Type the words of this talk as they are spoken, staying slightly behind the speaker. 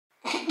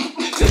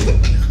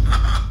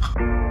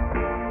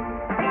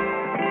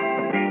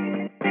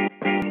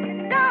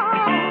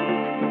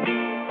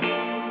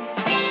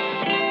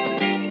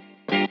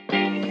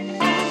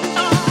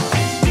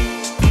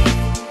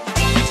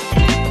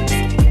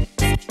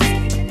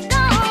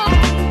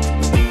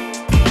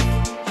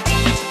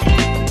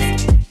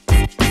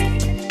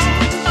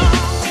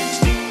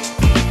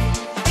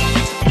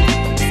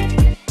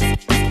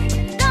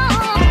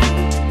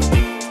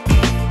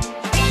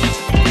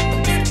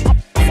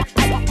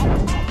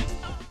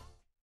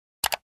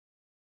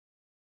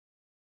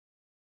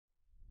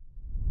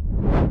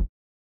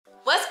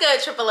What's good,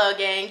 Triple O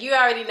gang? You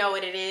already know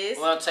what it is.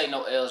 We don't take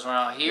no L's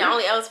around here. The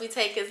only L's we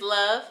take is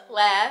love,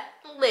 laugh,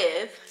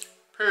 live.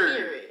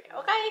 Period.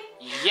 Okay?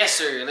 Yes,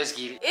 sir. Let's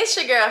get it. It's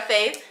your girl,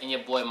 Faith. And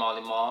your boy,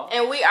 Molly Mall.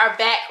 And we are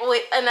back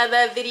with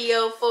another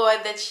video for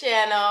the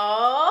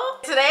channel.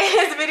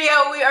 Today's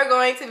video, we are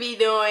going to be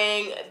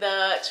doing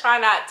the Try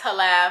Not to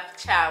Laugh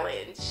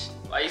challenge.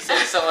 Why you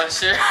saying so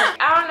unsure?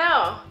 I don't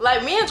know.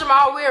 Like, me and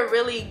Jamal, we're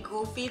really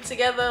goofy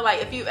together.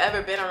 Like, if you've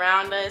ever been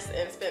around us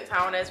and spent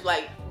time with us,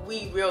 like,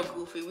 we real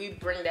goofy. We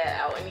bring that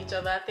out in each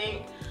other, I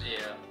think. Yeah.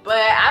 But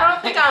I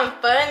don't think I'm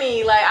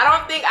funny. Like, I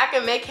don't think I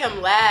can make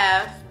him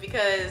laugh,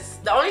 because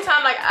the only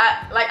time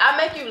I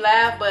make you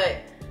laugh, but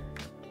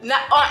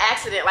not on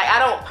accident. Like, I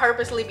don't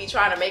purposely be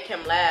trying to make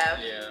him laugh.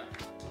 Yeah.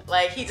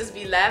 Like, he just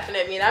be laughing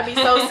at me and I be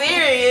so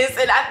serious.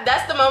 And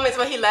that's the moments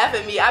when he laugh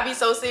at me. I be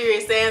so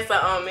serious saying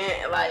something,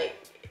 and like,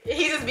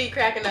 he just be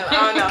cracking up. I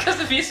don't know. Because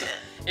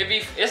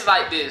it's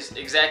like this,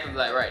 exactly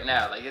like right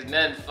now. Like, it's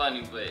nothing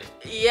funny, but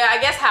yeah,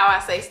 I guess how I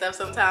say stuff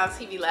sometimes,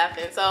 he be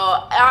laughing. So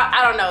I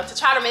don't know. To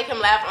try to make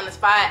him laugh on the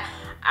spot,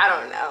 I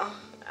don't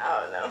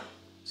know.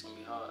 it's gonna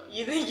be hard.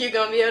 You think you're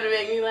gonna be able to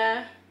make me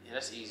laugh? Yeah,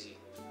 that's easy.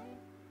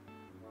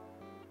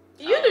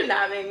 You do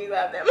not make me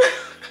laugh that much.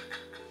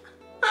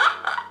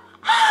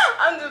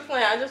 I'm just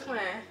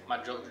playing. My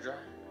joke's dry.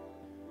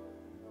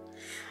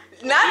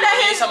 Not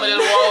that his some of this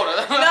water.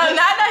 No,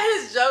 not that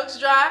his jokes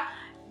dry.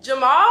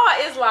 Jamal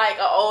is like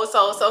an old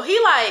soul, so he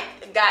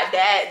like got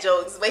dad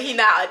jokes, but he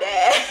not a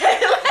dad.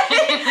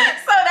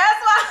 So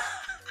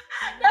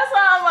that's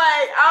why I'm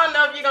like, I don't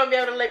know if you're gonna be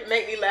able to like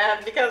make me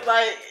laugh, because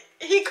like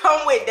he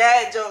come with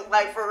dad jokes,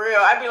 like for real.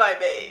 I'd be like,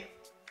 babe,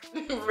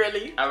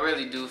 really? I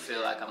really do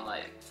feel like I'm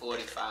like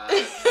 45.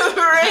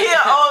 Really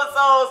old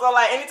soul. So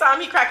like anytime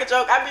he crack a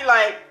joke, I'd be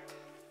like.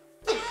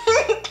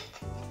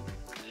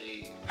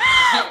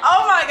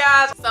 Oh my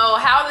gosh. So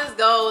how this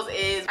goes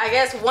is, I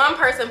guess one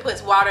person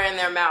puts water in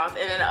their mouth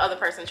and then the other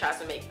person tries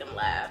to make them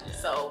laugh. Yeah.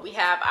 So we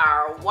have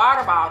our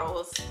water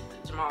bottles.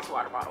 Jamal's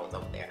water bottle is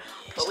over there.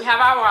 But we have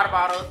our water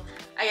bottles.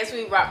 I guess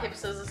we rock, paper,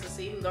 scissors to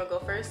see who's gonna go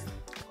first.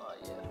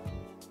 Yeah.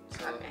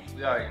 So okay.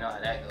 We already know how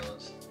that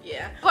goes.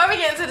 Yeah. Before we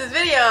get into this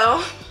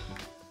video,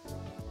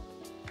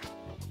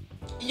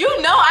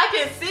 you know I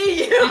can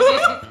see you.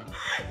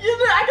 You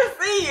know I can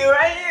see you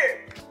right here.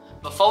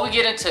 Before we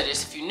get into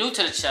this, if you're new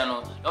to the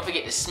channel, don't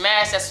forget to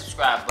smash that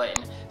subscribe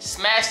button,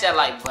 smash that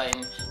like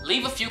button,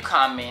 leave a few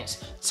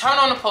comments, turn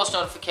on the post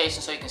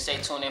notifications so you can stay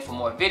tuned in for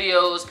more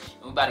videos,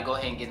 and we're about to go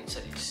ahead and get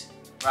into this.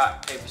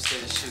 Rock, paper,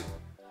 scissors, shoot.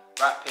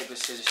 Rock, paper,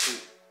 scissors,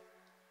 shoot.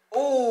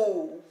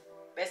 Ooh.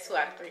 Best 2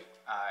 out of 3.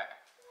 Alright.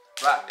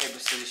 Rock, paper,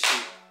 scissors,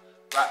 shoot.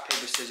 Rock,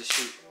 paper, scissors,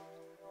 shoot.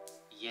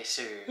 Yes,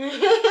 sir.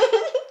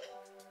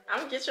 I'm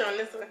gonna get you on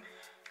this one.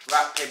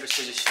 Rock, paper,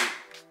 scissors,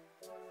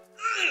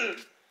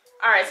 shoot.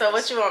 All right, so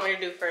what you want me to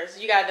do first?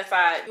 You gotta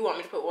decide. You want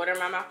me to put water in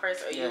my mouth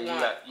first, or you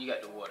want? You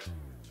got the water.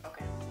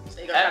 Okay.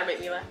 So you gonna try to make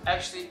me laugh?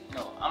 Actually,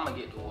 no. I'm gonna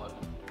get the water.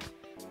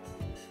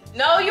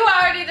 No, you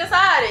already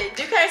decided.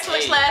 You can't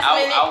switch last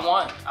minute. I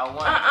won.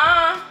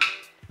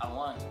 I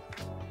won.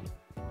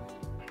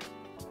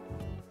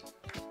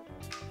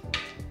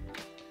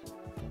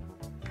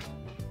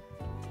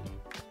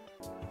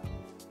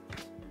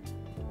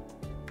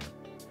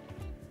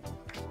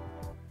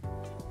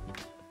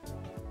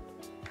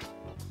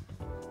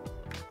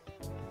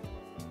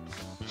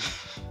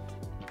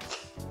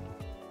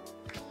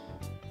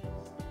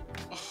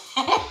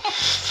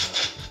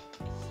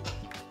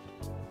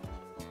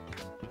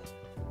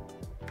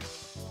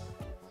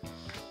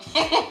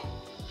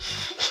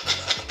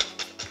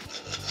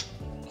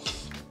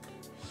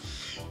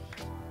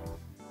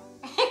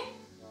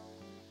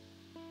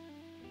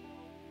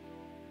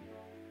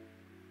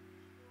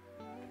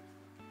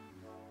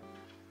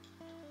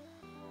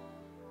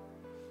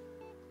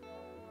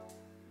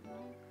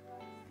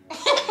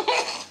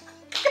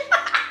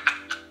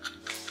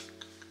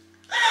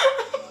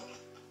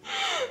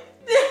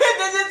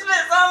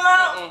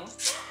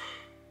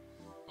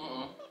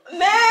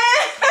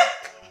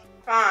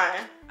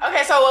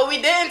 We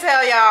didn't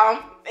tell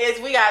y'all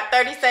is we got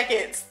 30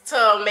 seconds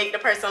to make the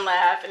person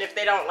laugh, and if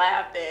they don't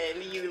laugh,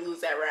 then you lose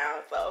that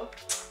round. So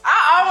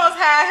I almost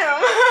had him.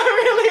 I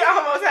really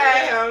almost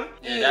had him.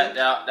 Yeah,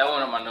 that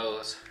went on my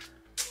nose.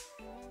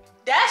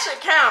 That should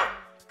count,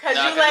 cause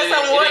you let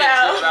some water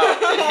out.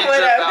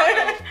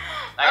 Whatever.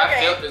 Like okay.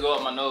 I felt it go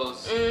up my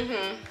nose.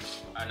 Mm-hmm.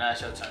 Alright, now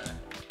it's your turn.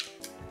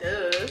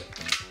 Duh.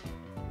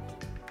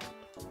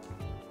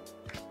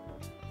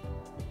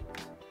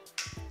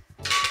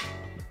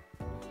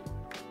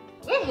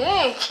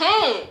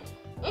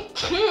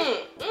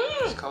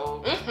 It's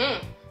cold.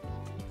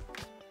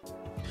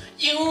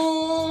 You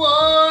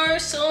are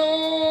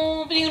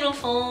so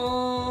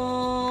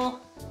beautiful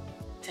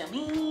to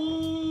me.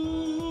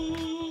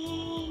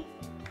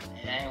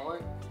 It ain't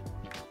work.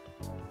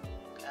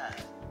 God.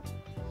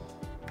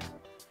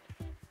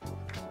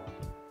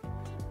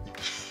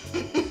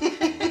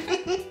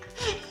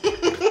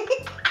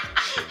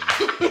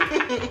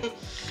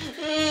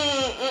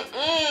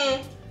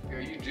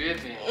 Girl, you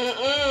dripping.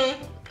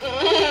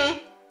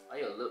 Why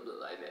your lip look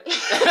like that?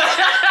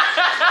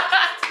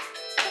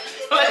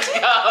 Let's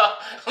go.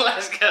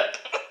 Let's go.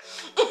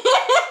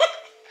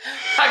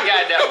 I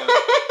got that one.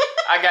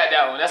 I got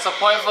that one. That's a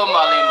point for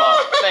Molly Mom.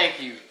 Thank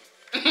you.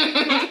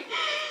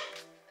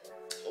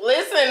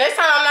 Listen, next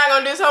time I'm not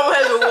gonna do so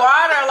much with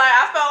water. Like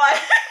I felt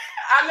like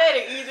I made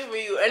it easy for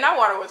you, and that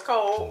water was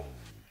cold.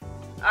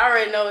 I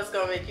already know it's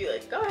gonna make you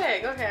like. Go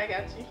ahead, I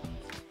got you.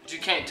 But you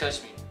can't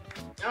touch me.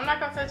 I'm not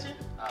gonna touch you.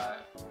 Alright.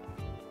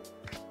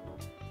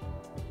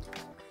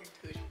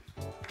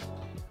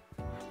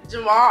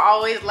 Jamal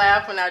always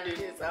laugh when I do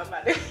this. I'm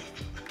about to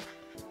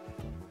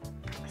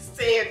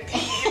say it.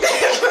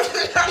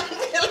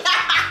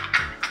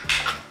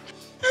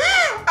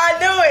 I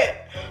knew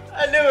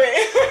it.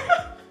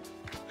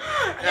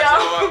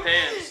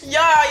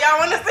 Y'all, y'all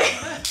wanna see?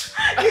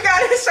 You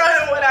gotta show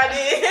them what I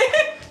did.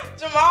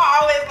 Jamal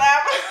always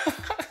laugh.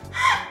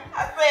 I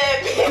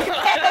said,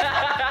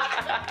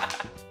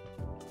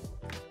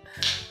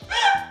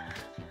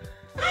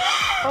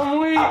 I'm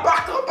weak.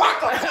 Baka.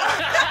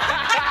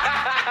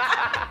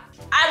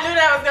 I knew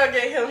that was gonna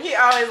get him. He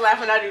always laugh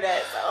when I do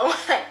that. So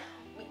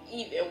we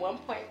even 1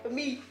 point for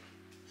me.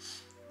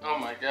 Oh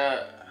my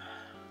God.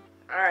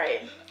 All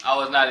right. I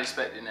was not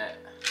expecting that.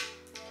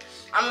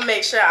 I'm gonna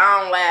make sure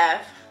I don't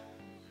laugh.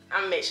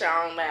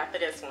 For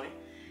this one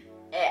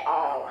at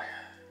all.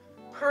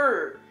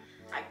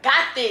 I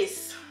got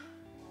this.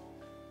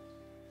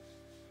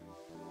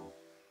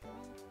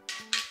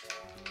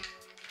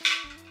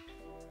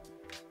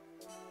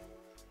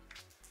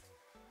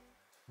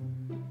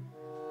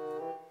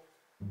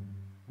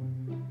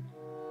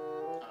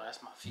 Oh,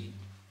 that's my feet.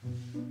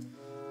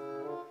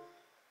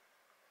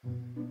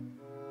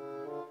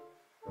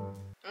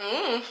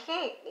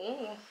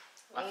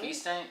 My feet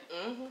stink?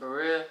 For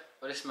real?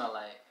 What it smell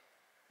like?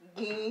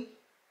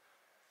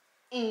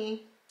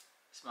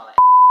 Smell like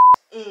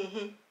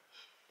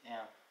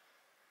Damn.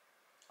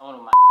 I wonder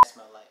what my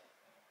smell like.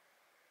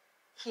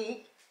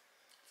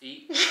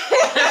 Feet?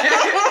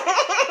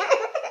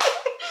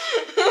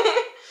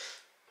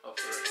 Oh,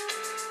 for real.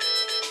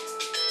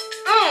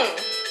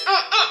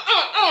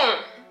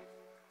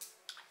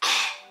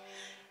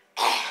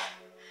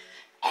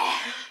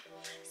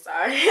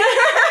 Sorry.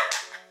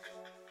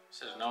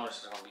 Should've known this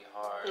was gonna be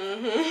hard.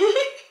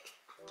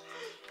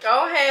 Go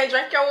ahead,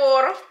 drink your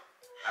water.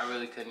 I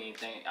really couldn't even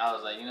think. I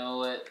was like, you know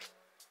what?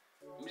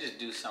 Let me just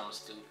do something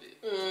stupid.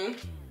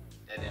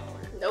 That didn't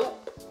work.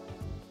 Nope.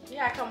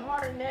 Yeah, I come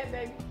harder than that,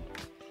 baby.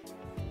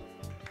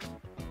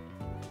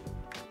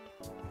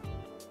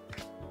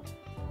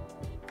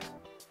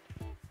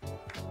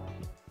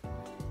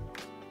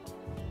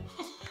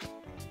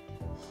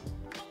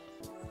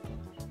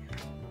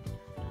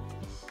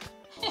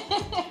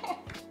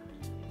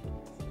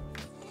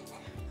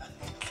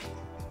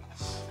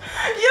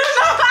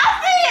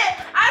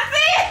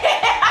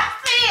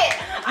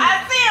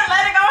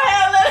 Let it go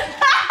ahead, let it.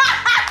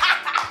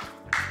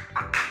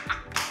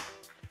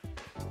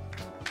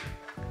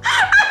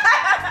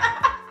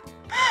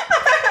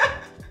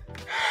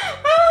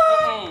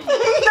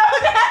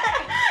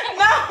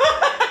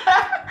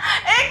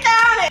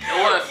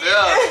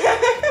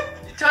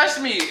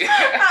 me.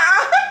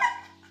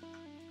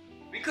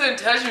 You couldn't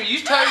touch me.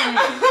 You touched me.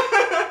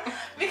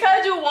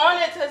 Because you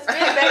wanted to spit,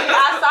 baby.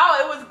 I saw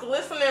it was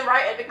glistening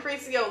right at the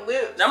crease of your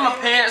lips. Now my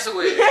pants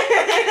away.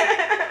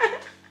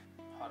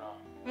 Hold on.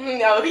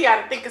 No, he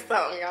gotta think of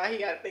something, y'all. He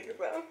gotta think of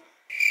something.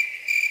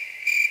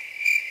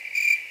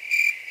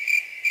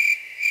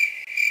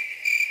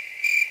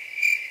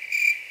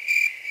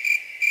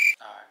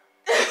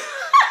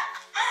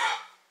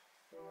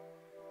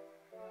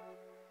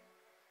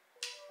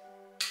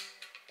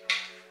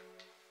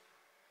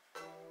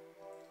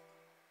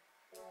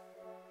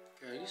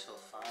 Girl, you so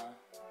fine.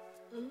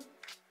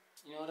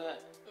 You know that?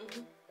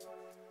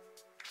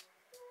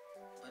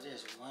 But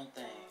there's one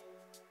thing.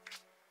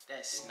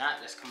 That snot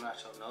that's coming out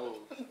your nose.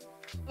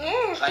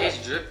 Like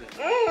it's dripping.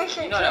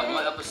 You know that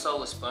one episode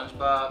with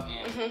SpongeBob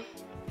and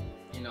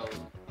you know,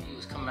 he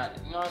was coming out,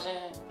 you know what I'm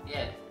saying? He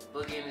had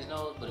boogie in his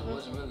nose, but it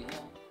wasn't really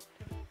him.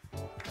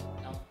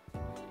 No,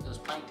 it was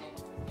plankton.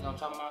 You know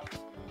what I'm talking about?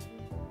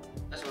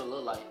 That's what it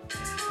looked like.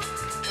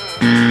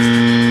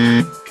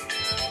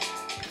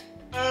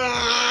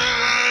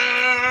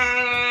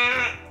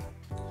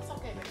 It's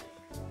okay, baby.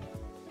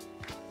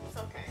 It's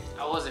okay.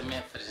 I wasn't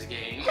meant for this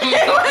game.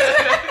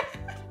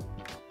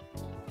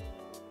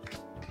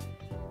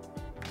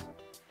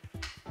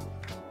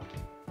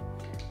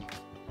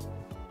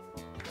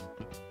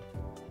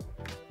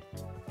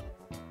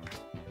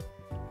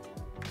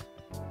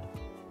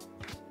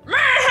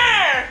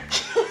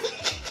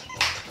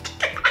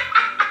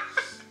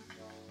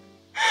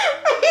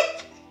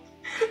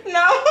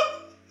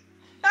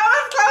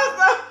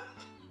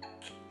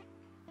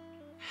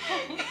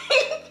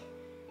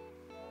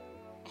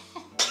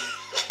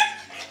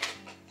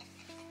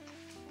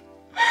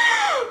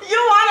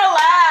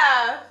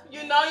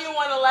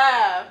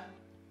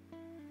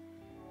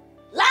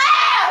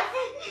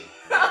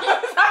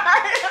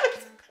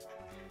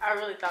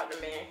 thought the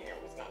man hair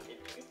was gonna get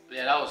you.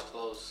 Yeah, that was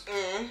close.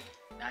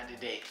 Not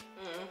today.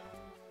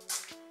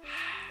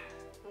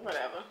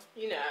 Whatever.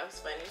 You know, it was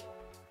funny.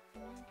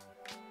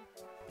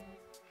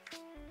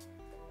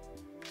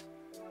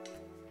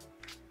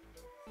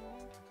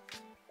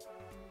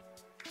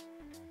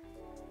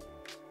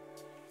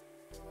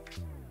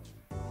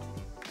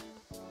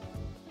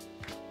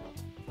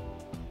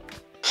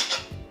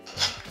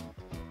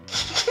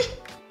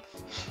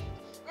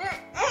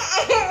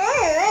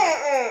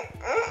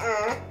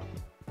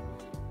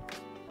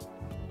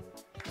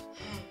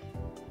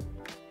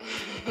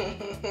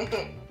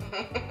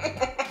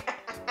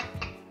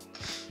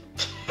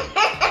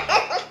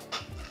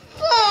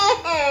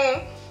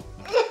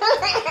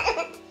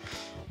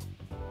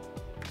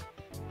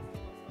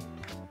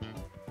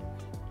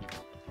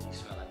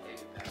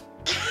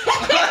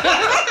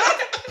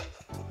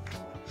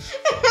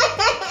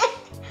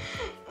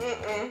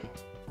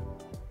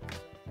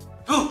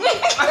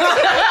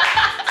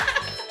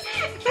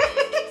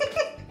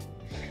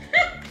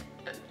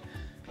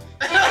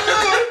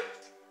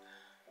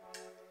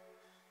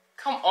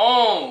 Come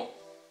on.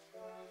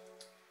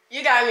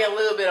 You got me a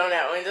little bit on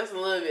that one, just a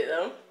little bit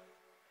though.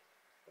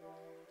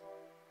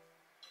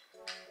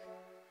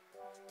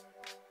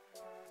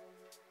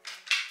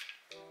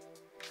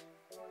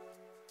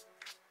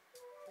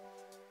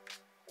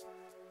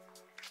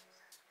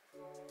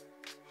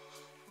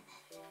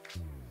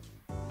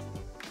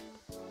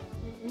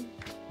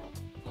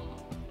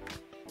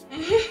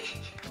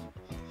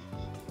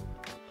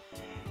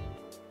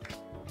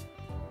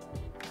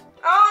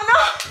 Oh no!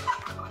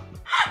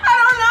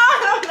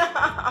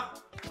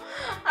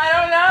 I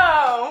don't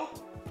know.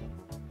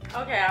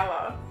 Okay, I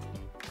lost.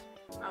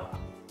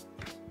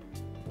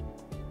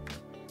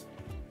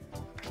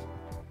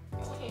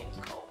 This hand's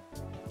cold.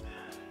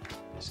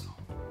 Let's go.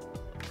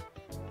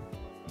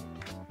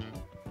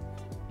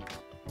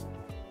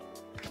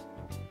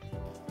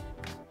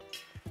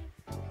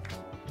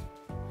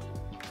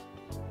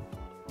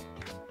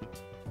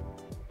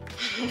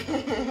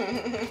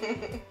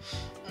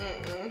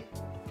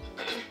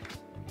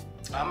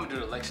 I'm gonna do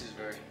the Lexus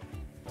Berry.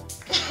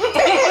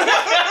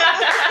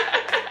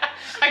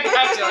 I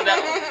got you on that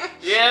one.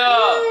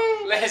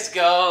 Yeah, let's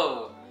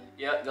go.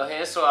 Yep, go ahead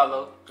and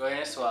swallow. Go ahead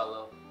and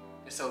swallow.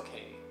 It's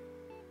okay.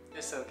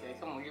 It's okay.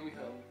 Come on, give me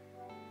help.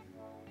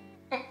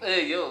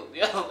 Hey, yo,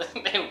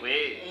 they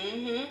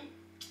weird.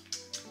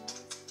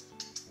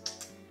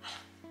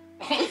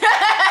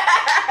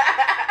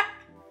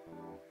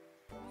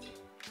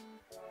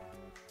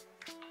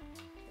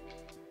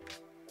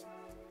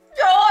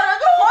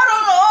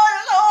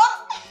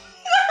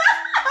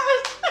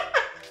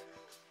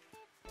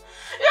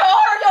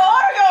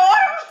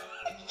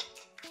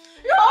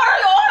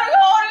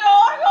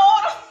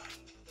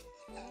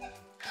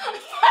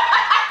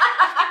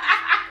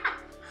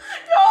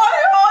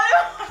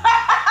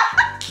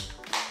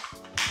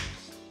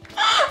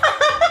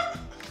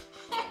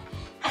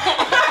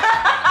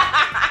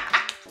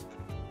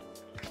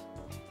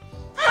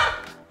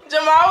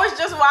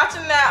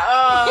 Watching that,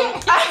 I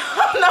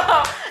don't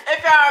know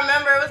if y'all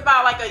remember, it was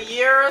about like a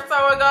year or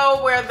so ago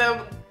where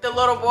the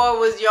little boy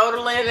was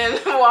yodeling in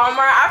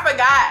Walmart. I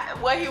forgot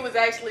what he was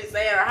actually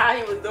saying or how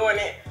he was doing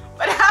it,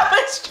 but I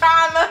was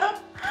trying to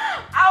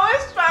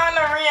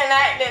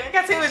reenact it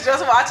because he was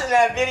just watching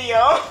that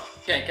video.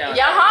 Can't count.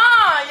 Yeah,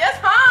 huh? Yes,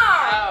 huh?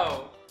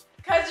 How?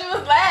 Cause you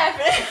was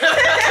laughing.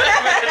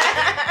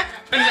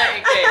 But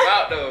nothing came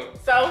out though.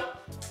 So,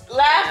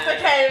 laughter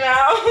came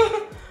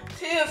out.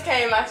 Tears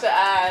came out your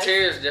eyes.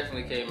 Tears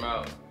definitely came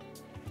out.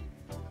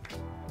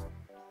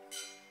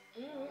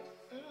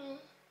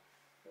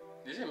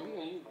 Is it me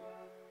or you?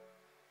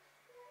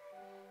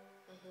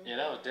 Yeah,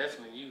 that was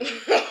definitely you. You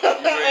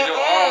raised your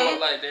arm up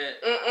like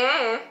that.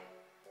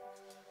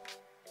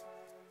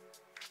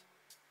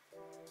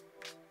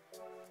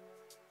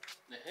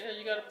 The hell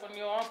you got up on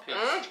your armpits?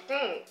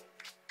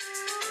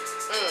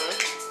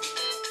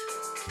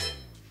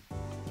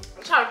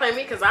 I'm trying to play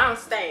me because I don't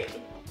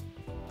stink.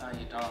 No,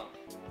 you don't.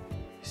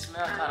 You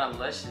smell kind of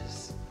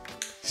luscious.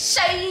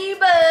 Shea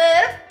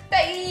butter,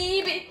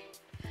 baby.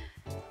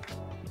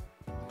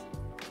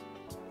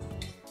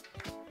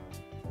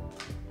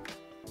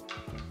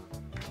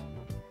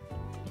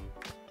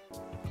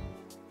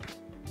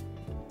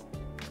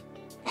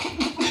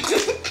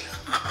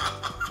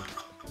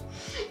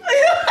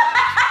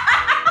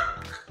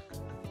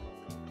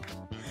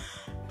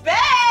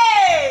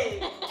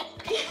 Babe!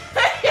 You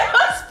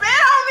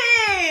spit on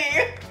me!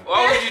 Why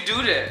would you do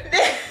that?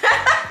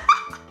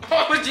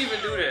 Why would you even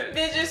do that?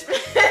 Did you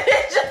spit?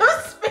 Did you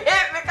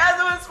spit because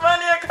it was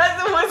funny or because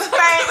it was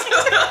fake?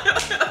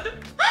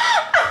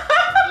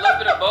 A little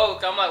bit of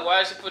both. I'm like,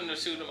 why is she putting the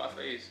shoe in my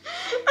face?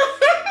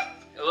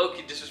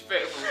 Low-key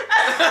disrespectful.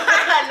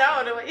 I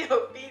know the way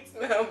your feet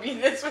smell be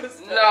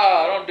disrespectful.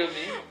 No, don't do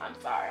me. I'm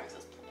sorry, I'm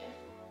just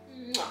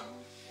playing.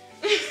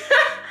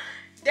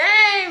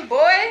 Dang,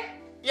 boy.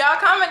 Y'all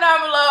comment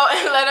down below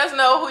and let us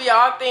know who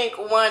y'all think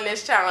won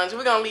this challenge.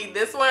 We're gonna leave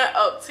this one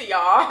up to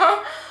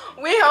y'all.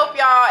 We hope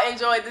y'all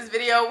enjoyed this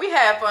video. We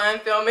had fun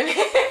filming this.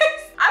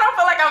 I don't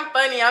feel like I'm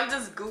funny. I'm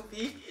just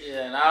goofy.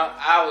 Yeah, and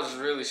I was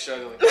really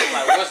struggling.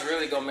 Like, what's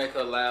really gonna make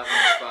her laugh on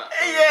the spot?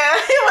 Yeah,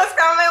 he was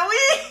coming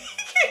weak.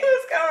 He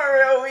was coming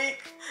real weak.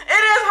 It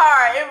is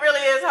hard. It really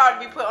is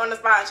hard to be put on the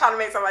spot and trying to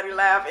make somebody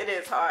laugh. It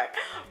is hard.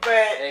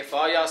 But hey, for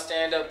all y'all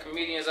stand-up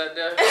comedians out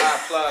there, I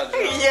applaud you.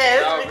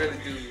 Yes, y'all really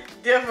do.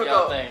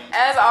 Difficult.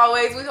 As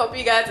always, we hope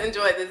you guys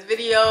enjoyed this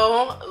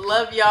video.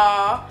 Love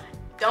y'all.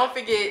 Don't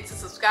forget to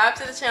subscribe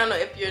to the channel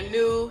if you're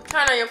new.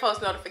 Turn on your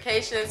post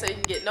notifications so you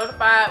can get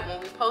notified when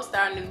we post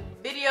our new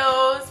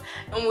videos.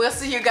 And we'll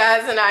see you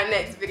guys in our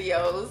next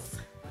videos.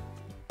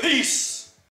 Peace.